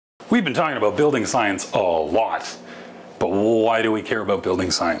We've been talking about building science a lot, but why do we care about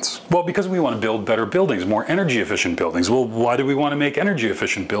building science? Well, because we want to build better buildings, more energy efficient buildings. Well, why do we want to make energy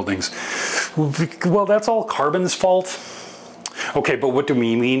efficient buildings? Well, that's all carbon's fault. Okay, but what do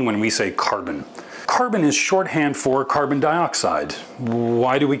we mean when we say carbon? Carbon is shorthand for carbon dioxide.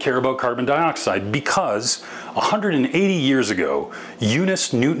 Why do we care about carbon dioxide? Because 180 years ago,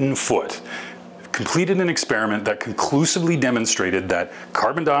 Eunice Newton-Foote completed an experiment that conclusively demonstrated that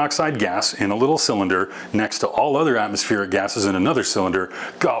carbon dioxide gas in a little cylinder next to all other atmospheric gases in another cylinder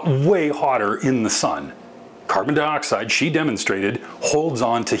got way hotter in the sun. Carbon dioxide, she demonstrated, holds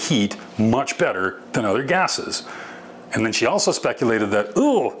on to heat much better than other gases. And then she also speculated that,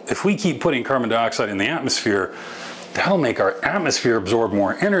 if we keep putting carbon dioxide in the atmosphere, that'll make our atmosphere absorb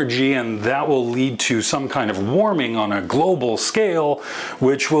more energy, and that will lead to some kind of warming on a global scale,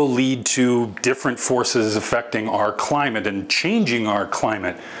 which will lead to different forces affecting our climate and changing our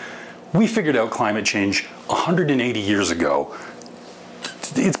climate. We figured out climate change 180 years ago.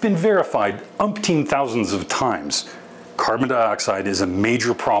 It's been verified umpteen thousands of times. Carbon dioxide is a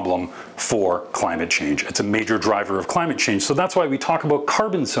major problem for climate change. It's a major driver of climate change. So that's why we talk about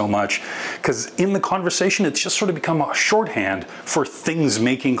carbon so much, because in the conversation, it's just sort of become a shorthand for things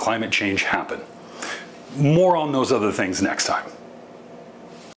making climate change happen. More on those other things next time.